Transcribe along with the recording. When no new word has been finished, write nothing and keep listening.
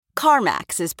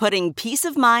CarMax is putting peace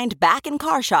of mind back in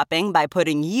car shopping by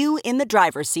putting you in the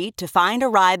driver's seat to find a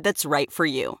ride that's right for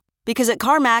you. Because at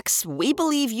CarMax, we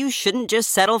believe you shouldn't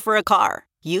just settle for a car.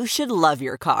 You should love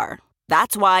your car.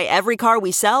 That's why every car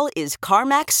we sell is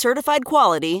CarMax certified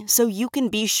quality, so you can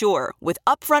be sure with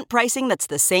upfront pricing that's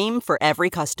the same for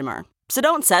every customer. So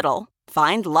don't settle.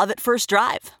 Find love at first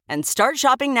drive and start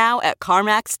shopping now at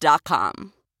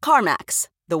CarMax.com. CarMax,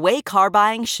 the way car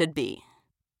buying should be.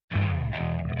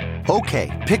 Okay,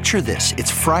 picture this.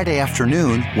 It's Friday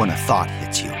afternoon when a thought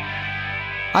hits you.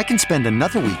 I can spend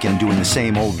another weekend doing the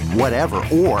same old whatever,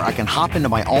 or I can hop into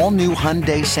my all-new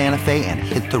Hyundai Santa Fe and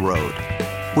hit the road.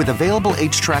 With available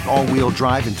H-Track all-wheel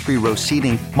drive and 3-row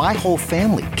seating, my whole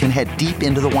family can head deep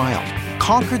into the wild.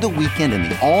 Conquer the weekend in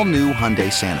the all-new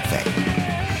Hyundai Santa Fe.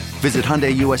 Visit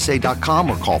HyundaiUSA.com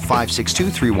or call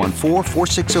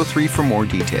 562-314-4603 for more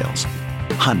details.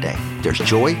 Hyundai, there's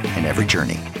joy in every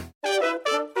journey.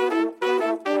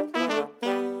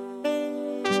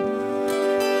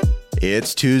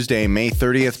 It's Tuesday, May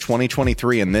 30th,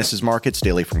 2023, and this is Markets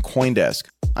Daily from CoinDesk.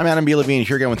 I'm Adam B. Levine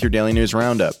here again with your daily news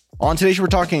roundup. On today's show, we're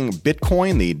talking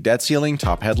Bitcoin, the debt ceiling,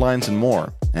 top headlines, and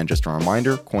more. And just a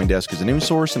reminder, CoinDesk is a news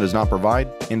source and does not provide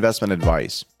investment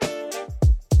advice.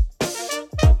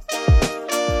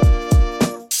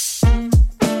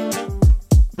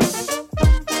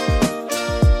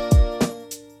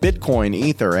 Bitcoin,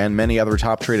 Ether, and many other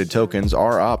top-traded tokens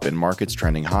are up and markets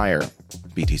trending higher.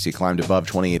 BTC climbed above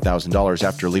 $28,000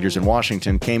 after leaders in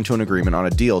Washington came to an agreement on a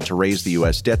deal to raise the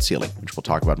U.S. debt ceiling, which we'll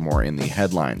talk about more in the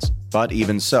headlines. But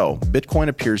even so, Bitcoin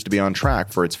appears to be on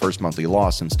track for its first monthly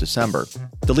loss since December.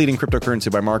 The leading cryptocurrency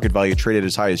by market value traded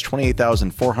as high as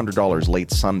 $28,400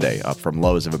 late Sunday, up from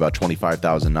lows of about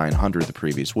 $25,900 the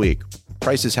previous week.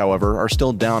 Prices, however, are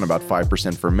still down about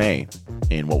 5% for May,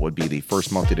 in what would be the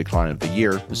first monthly decline of the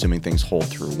year, assuming things hold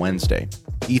through Wednesday.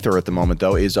 Ether at the moment,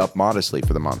 though, is up modestly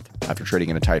for the month, after trading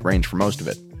in a tight range for most of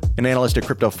it. An analyst at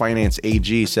Crypto Finance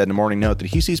AG said in a morning note that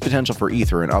he sees potential for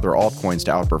Ether and other altcoins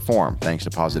to outperform, thanks to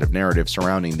positive narratives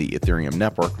surrounding the Ethereum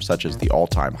network, such as the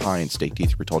all-time high in staked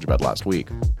Ether we told you about last week.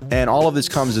 And all of this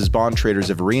comes as bond traders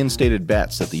have reinstated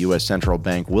bets that the U.S. Central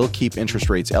Bank will keep interest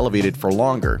rates elevated for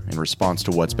longer in response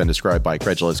to what's been described by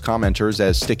credulous commenters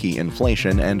as sticky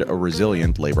inflation and a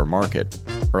resilient labor market.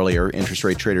 Earlier, interest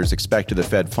rate traders expected the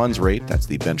Fed funds rate, that's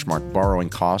the benchmark borrowing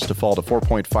cost, to fall to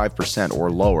 4.5% or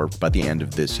lower by the end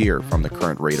of this year from the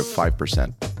current rate of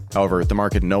 5%. However, the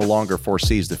market no longer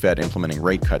foresees the Fed implementing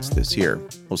rate cuts this year.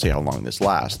 We'll see how long this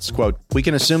lasts. Quote, "We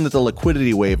can assume that the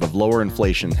liquidity wave of lower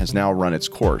inflation has now run its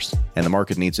course, and the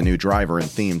market needs a new driver and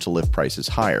theme to lift prices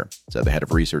higher," said the head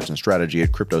of research and strategy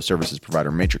at crypto services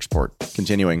provider Matrixport.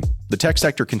 Continuing, "The tech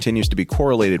sector continues to be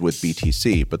correlated with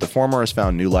BTC, but the former has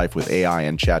found new life with AI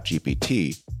and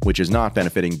ChatGPT, which is not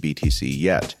benefiting BTC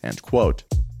yet," end quote.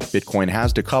 Bitcoin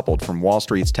has decoupled from Wall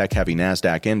Street's tech-heavy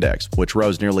NASDAQ index, which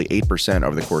rose nearly 8%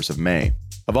 over the course of May.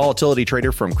 A volatility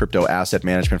trader from crypto asset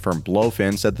management firm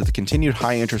Blowfin said that the continued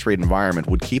high interest rate environment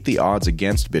would keep the odds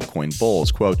against Bitcoin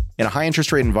bulls. Quote, "In a high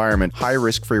interest rate environment, high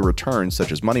risk-free returns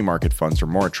such as money market funds are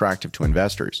more attractive to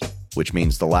investors, which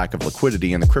means the lack of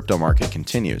liquidity in the crypto market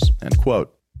continues," end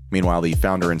quote. Meanwhile, the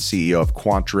founder and CEO of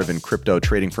quant-driven crypto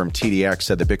trading firm TDX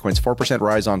said that Bitcoin's 4%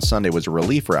 rise on Sunday was a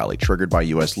relief rally triggered by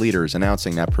U.S. leaders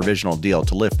announcing that provisional deal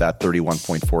to lift that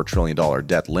 $31.4 trillion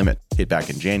debt limit hit back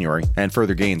in January, and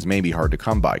further gains may be hard to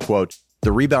come by. Quote,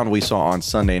 "The rebound we saw on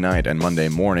Sunday night and Monday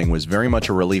morning was very much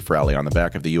a relief rally on the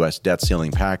back of the U.S. debt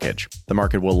ceiling package. The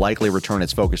market will likely return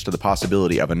its focus to the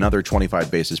possibility of another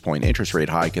 25 basis point interest rate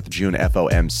hike at the June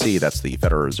FOMC, that's the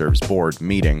Federal Reserve's board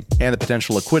meeting, and the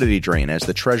potential liquidity drain as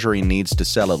the Treasury needs to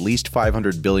sell at least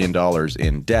 $500 billion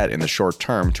in debt in the short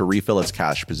term to refill its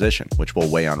cash position, which will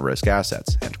weigh on risk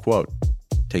assets," end quote.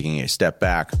 Taking a step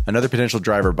back, another potential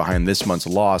driver behind this month's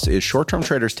loss is short-term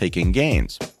traders taking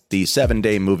gains. The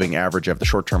 7-day moving average of the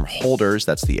short-term holders,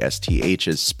 that's the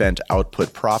STH's spent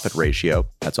output profit ratio,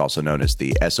 that's also known as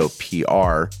the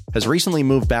SOPR, has recently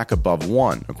moved back above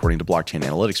 1, according to blockchain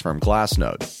analytics firm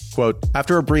Glassnode. Quote,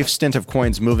 "After a brief stint of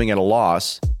coins moving at a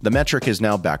loss, the metric is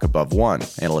now back above 1,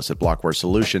 analysts at Blockware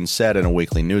Solutions said in a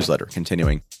weekly newsletter,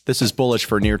 continuing, "This is bullish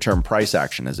for near-term price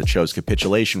action as it shows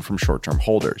capitulation from short-term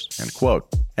holders," end quote.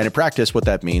 And in practice, what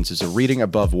that means is a reading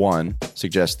above 1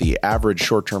 suggests the average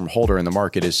short-term holder in the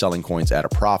market is selling coins at a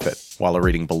profit, while a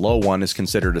reading below 1 is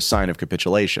considered a sign of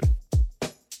capitulation.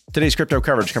 Today's crypto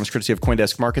coverage comes courtesy of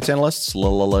CoinDesk markets analysts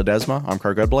Lila Ledesma,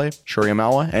 Amkar Godbole, Shuri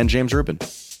Amawa, and James Rubin.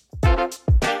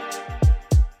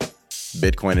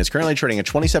 Bitcoin is currently trading at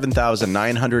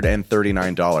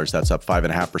 $27,939. That's up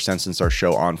 5.5% since our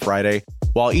show on Friday.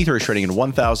 while Ether is trading at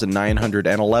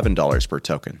 $1,911 per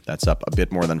token. That's up a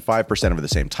bit more than 5% over the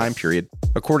same time period,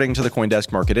 according to the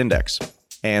CoinDesk Market Index.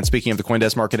 And speaking of the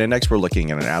CoinDesk Market Index, we're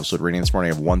looking at an absolute rating this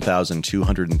morning of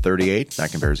 1,238.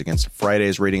 That compares against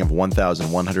Friday's rating of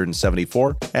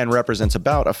 1,174 and represents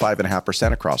about a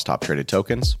 5.5% across top traded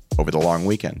tokens over the long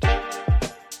weekend.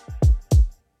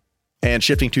 And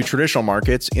shifting to traditional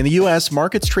markets, in the U.S.,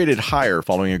 markets traded higher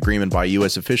following agreement by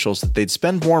U.S. officials that they'd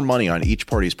spend more money on each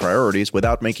party's priorities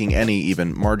without making any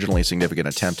even marginally significant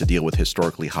attempt to deal with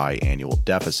historically high annual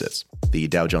deficits. The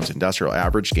Dow Jones Industrial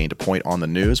Average gained a point on the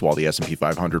news, while the S&P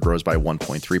 500 rose by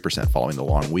 1.3% following the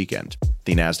long weekend.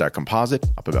 The Nasdaq Composite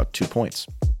up about 2 points.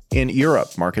 In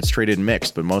Europe, markets traded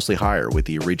mixed but mostly higher, with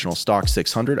the regional Stoxx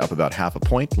 600 up about 0.5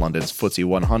 point, London's FTSE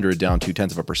 100 down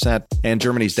 0.2%, and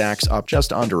Germany's DAX up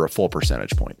just under a full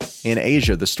percentage point. In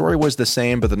Asia, the story was the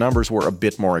same, but the numbers were a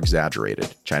bit more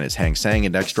exaggerated. China's Hang Seng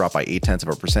Index dropped by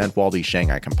 0.8%, while the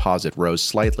Shanghai Composite rose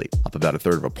slightly, up about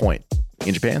 1/3 point.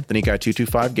 In Japan, the Nikkei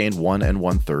 225 gained 1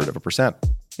 1/3%.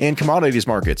 In commodities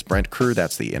markets, Brent crude,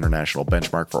 that's the international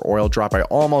benchmark for oil, dropped by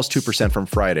almost 2% from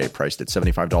Friday, priced at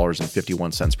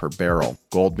 $75.51 per barrel.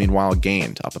 Gold, meanwhile,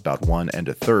 gained, up about 1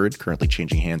 1/3, currently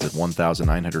changing hands at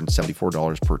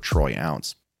 $1,974 per troy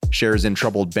ounce. Shares in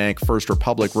troubled bank First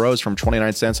Republic rose from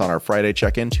 29 cents on our Friday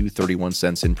check-in to 31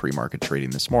 cents in pre-market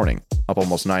trading this morning, up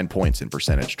almost 9 points in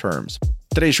percentage terms.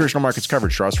 Today's traditional markets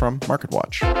coverage draws from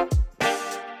MarketWatch.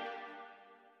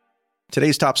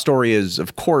 Today's top story is,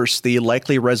 of course, the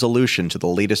likely resolution to the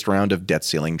latest round of debt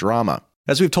ceiling drama.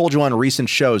 As we've told you on recent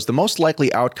shows, the most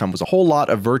likely outcome was a whole lot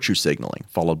of virtue signaling,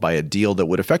 followed by a deal that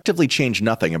would effectively change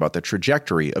nothing about the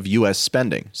trajectory of U.S.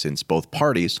 spending, since both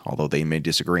parties, although they may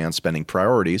disagree on spending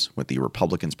priorities, with the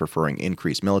Republicans preferring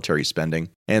increased military spending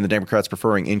and the Democrats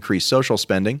preferring increased social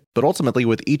spending, but ultimately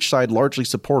with each side largely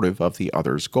supportive of the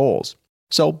other's goals.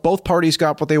 So both parties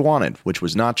got what they wanted, which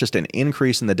was not just an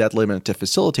increase in the debt limit to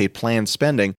facilitate planned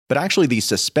spending, but actually the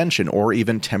suspension or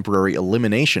even temporary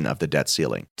elimination of the debt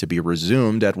ceiling, to be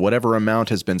resumed at whatever amount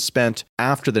has been spent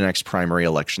after the next primary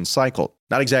election cycle.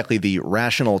 Not exactly the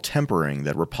rational tempering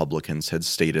that Republicans had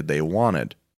stated they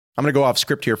wanted. I'm going to go off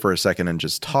script here for a second and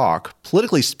just talk.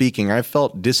 Politically speaking, I've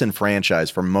felt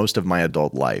disenfranchised for most of my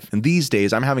adult life, and these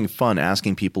days I'm having fun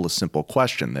asking people a simple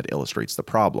question that illustrates the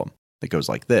problem. It goes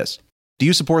like this. Do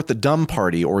you support the dumb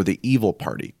party or the evil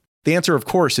party? The answer, of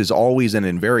course, is always and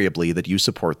invariably that you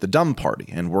support the dumb party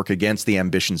and work against the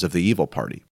ambitions of the evil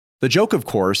party. The joke, of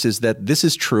course, is that this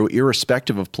is true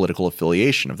irrespective of political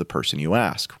affiliation of the person you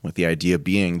ask, with the idea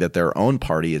being that their own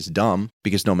party is dumb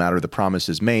because no matter the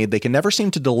promises made, they can never seem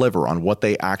to deliver on what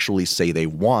they actually say they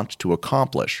want to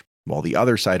accomplish, while the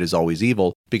other side is always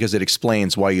evil because it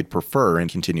explains why you'd prefer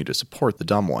and continue to support the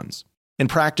dumb ones. In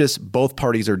practice, both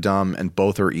parties are dumb and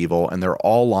both are evil, and they're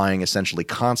all lying essentially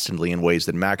constantly in ways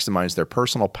that maximize their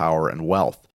personal power and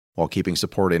wealth, while keeping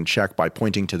support in check by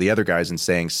pointing to the other guys and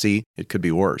saying, see, it could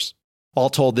be worse. All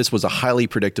told, this was a highly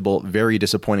predictable, very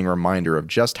disappointing reminder of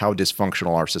just how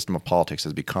dysfunctional our system of politics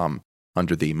has become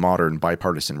under the modern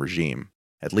bipartisan regime.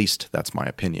 At least, that's my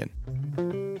opinion.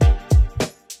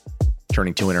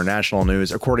 Turning to international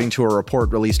news, according to a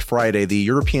report released Friday, the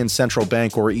European Central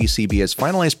Bank, or ECB, has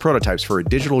finalized prototypes for a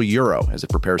digital euro as it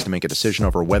prepares to make a decision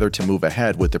over whether to move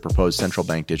ahead with the proposed central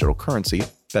bank digital currency,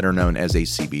 better known as a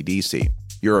CBDC.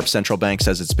 Europe's central bank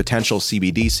says its potential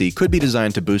CBDC could be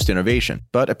designed to boost innovation,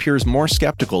 but appears more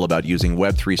skeptical about using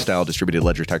Web3-style distributed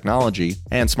ledger technology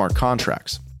and smart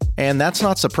contracts. And that's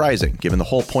not surprising, given the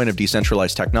whole point of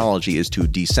decentralized technology is to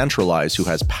decentralize who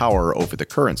has power over the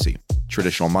currency.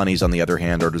 Traditional monies, on the other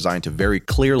hand, are designed to very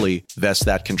clearly vest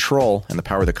that control and the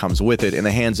power that comes with it in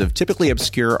the hands of typically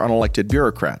obscure, unelected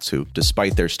bureaucrats who,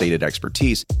 despite their stated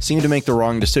expertise, seem to make the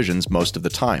wrong decisions most of the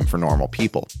time for normal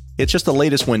people. It's just the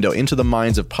latest window into the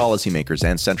minds of policymakers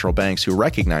and central banks who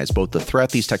recognize both the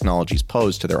threat these technologies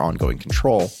pose to their ongoing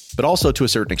control, but also, to a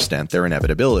certain extent, their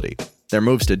inevitability. Their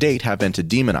moves to date have been to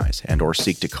demonize and or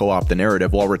seek to co-opt the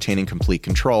narrative while retaining complete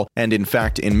control, and in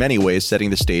fact, in many ways,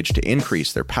 setting the stage to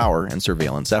increase their power and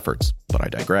surveillance efforts. But I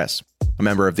digress. A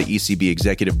member of the ECB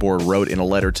Executive Board wrote in a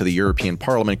letter to the European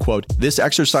Parliament, quote, "This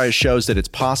exercise shows that it's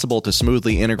possible to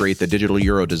smoothly integrate the digital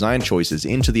euro design choices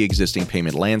into the existing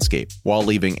payment landscape, while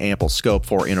leaving ample scope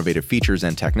for innovative features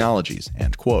and technologies,"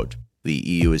 end quote. The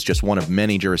EU is just one of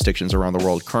many jurisdictions around the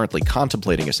world currently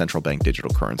contemplating a central bank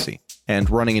digital currency. and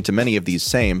running into many of these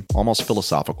same, almost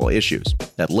philosophical issues.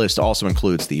 That list also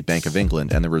includes the Bank of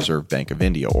England and the Reserve Bank of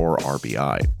India, or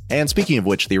RBI. And speaking of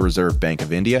which, the Reserve Bank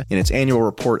of India, in its annual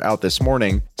report out this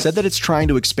morning, said that it's trying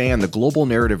to expand the global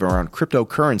narrative around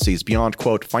cryptocurrencies beyond,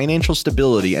 quote, financial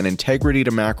stability and integrity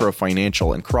to macro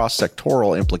financial and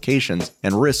cross-sectoral implications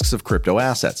and risks of crypto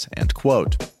assets, end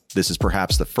quote. This is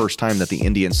perhaps the first time that the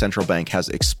Indian central bank has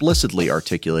explicitly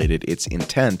articulated its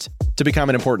intent to become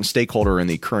an important stakeholder in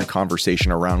the current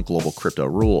conversation around global crypto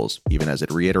rules, even as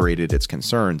it reiterated its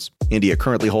concerns. India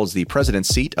currently holds the president's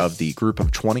seat of the Group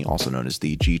of 20, also known as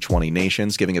the G20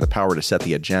 nations, giving it the power to set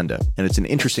the agenda. And it's an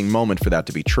interesting moment for that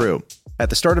to be true. At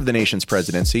the start of the nation's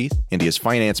presidency, India's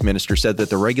finance minister said that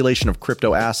the regulation of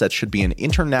crypto assets should be an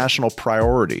international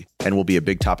priority and will be a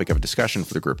big topic of discussion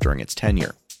for the group during its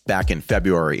tenure. Back in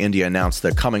February, India announced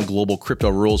the coming global crypto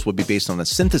rules would be based on a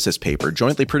synthesis paper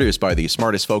jointly produced by the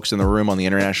smartest folks in the room on the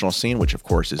international scene, which of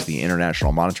course is the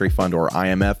International Monetary Fund, or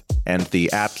IMF, and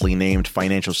the aptly named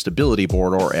Financial Stability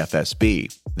Board, or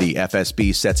FSB. The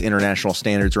FSB sets international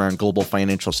standards around global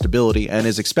financial stability and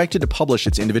is expected to publish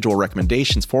its individual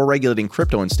recommendations for regulating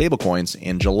crypto and stablecoins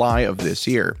in July of this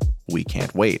year. We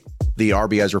can't wait. The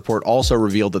RBI's report also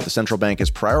revealed that the central bank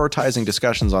is prioritizing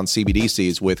discussions on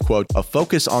CBDCs with, quote, a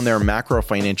focus on their macro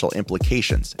financial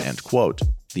implications, end quote.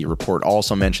 The report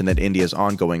also mentioned that India's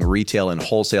ongoing retail and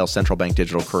wholesale central bank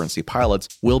digital currency pilots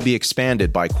will be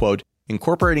expanded by, quote,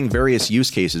 incorporating various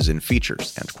use cases and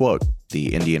features, end quote.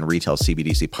 The Indian retail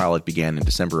CBDC pilot began in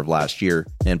December of last year,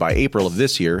 and by April of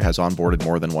this year has onboarded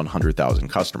more than 100,000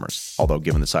 customers. Although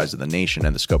given the size of the nation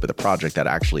and the scope of the project, that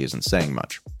actually isn't saying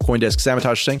much. CoinDesk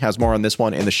Samitaj Singh has more on this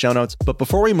one in the show notes, but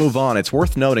before we move on, it's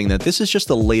worth noting that this is just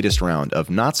the latest round of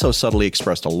not so subtly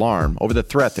expressed alarm over the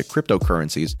threat that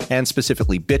cryptocurrencies, and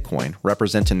specifically Bitcoin,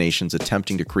 represent to nations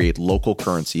attempting to create local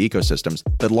currency ecosystems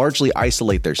that largely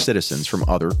isolate their citizens from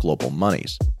other global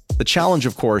monies. The challenge,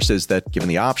 of course, is that given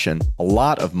the option, a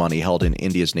lot of money held in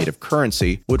India's native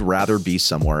currency would rather be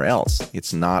somewhere else.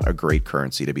 It's not a great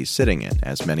currency to be sitting in,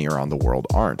 as many around the world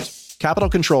aren't. Capital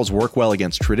controls work well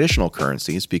against traditional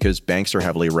currencies because banks are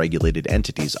heavily regulated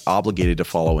entities obligated to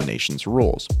follow a nation's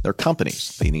rules. They're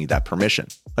companies. They need that permission.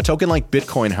 A token like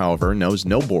Bitcoin, however, knows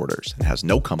no borders and has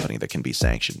no company that can be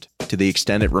sanctioned. To the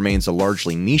extent it remains a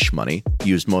largely niche money,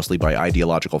 used mostly by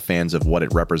ideological fans of what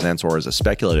it represents or as a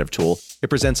speculative tool, it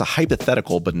presents a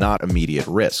hypothetical but not immediate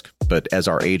risk. But as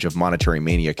our age of monetary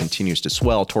mania continues to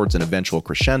swell towards an eventual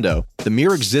crescendo, the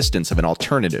mere existence of an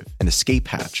alternative, an escape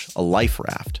hatch, a life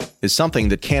raft, is something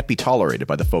that can't be tolerated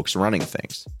by the folks running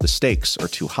things. The stakes are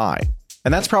too high.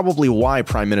 And that's probably why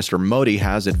Prime Minister Modi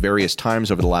has at various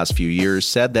times over the last few years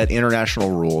said that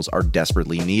international rules are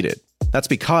desperately needed. That's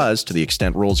because, to the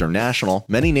extent rules are national,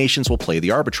 many nations will play the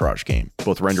arbitrage game,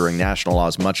 both rendering national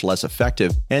laws much less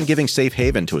effective and giving safe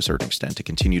haven to a certain extent to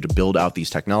continue to build out these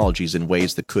technologies in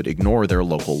ways that could ignore their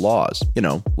local laws,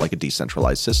 like a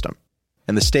decentralized system.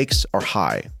 And the stakes are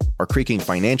high. Our creaking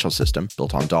financial system,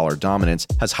 built on dollar dominance,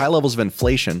 has high levels of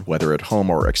inflation, whether at home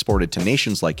or exported to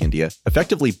nations like India,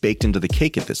 effectively baked into the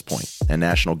cake at this point, and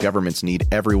national governments need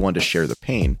everyone to share the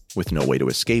pain, with no way to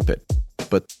escape it.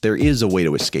 But there is a way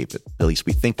to escape it. At least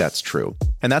we think that's true.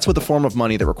 And that's with a form of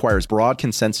money that requires broad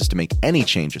consensus to make any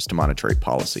changes to monetary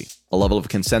policy. A level of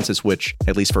consensus which,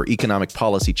 at least for economic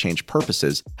policy change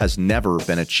purposes, has never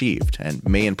been achieved and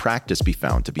may in practice be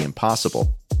found to be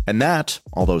impossible. And that,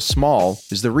 although small,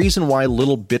 is the reason why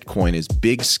little Bitcoin is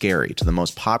big scary to the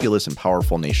most populous and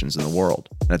powerful nations in the world.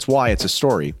 And that's why it's a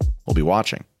story we'll be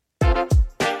watching.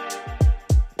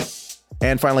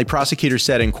 And finally, prosecutors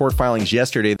said in court filings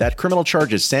yesterday that criminal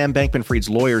charges Sam Bankman-Fried's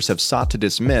lawyers have sought to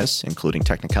dismiss, including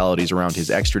technicalities around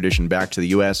his extradition back to the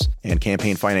U.S. and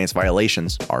campaign finance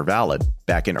violations, are valid.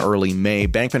 Back in early May,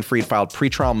 Bankman-Fried filed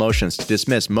pretrial motions to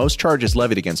dismiss most charges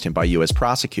levied against him by U.S.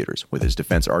 prosecutors, with his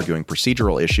defense arguing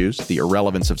procedural issues, the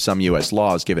irrelevance of some U.S.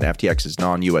 laws given FTX's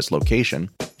non-U.S. location,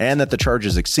 and that the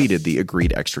charges exceeded the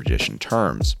agreed extradition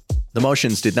terms. The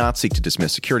motions did not seek to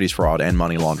dismiss securities fraud and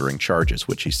money laundering charges,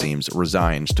 which he seems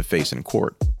resigned to face in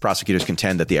court. Prosecutors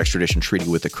contend that the extradition treaty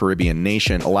with the Caribbean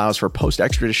nation allows for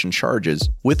post-extradition charges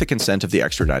with the consent of the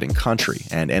extraditing country,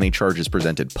 and any charges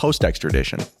presented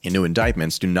post-extradition in new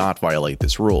indictments do not violate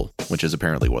this rule, which is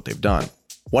apparently what they've done.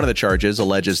 One of the charges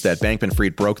alleges that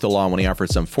Bankman-Fried broke the law when he offered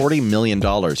some $40 million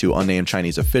to unnamed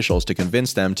Chinese officials to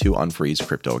convince them to unfreeze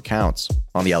crypto accounts.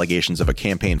 On the allegations of a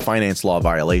campaign finance law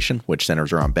violation, which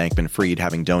centers around Bankman-Fried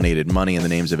having donated money in the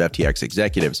names of FTX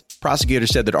executives, prosecutors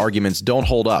said that arguments don't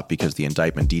hold up because the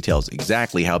indictment details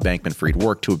exactly how Bankman-Fried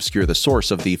worked to obscure the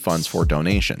source of the funds for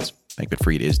donations.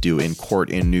 Bankman-Fried is due in court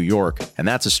in New York, and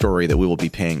that's a story that we will be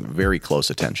paying very close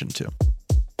attention to.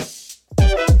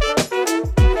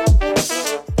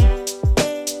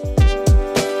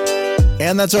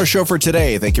 And that's our show for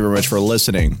today. Thank you very much for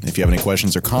listening. If you have any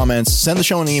questions or comments, send the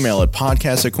show an email at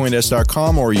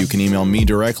podcast@coindesk.com, or you can email me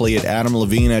directly at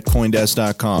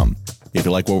adamlevine@coindesk.com. If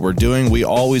you like what we're doing, we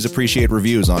always appreciate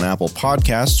reviews on Apple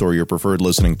Podcasts or your preferred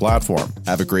listening platform.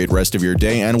 Have a great rest of your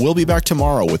day, and we'll be back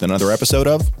tomorrow with another episode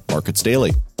of Markets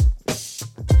Daily.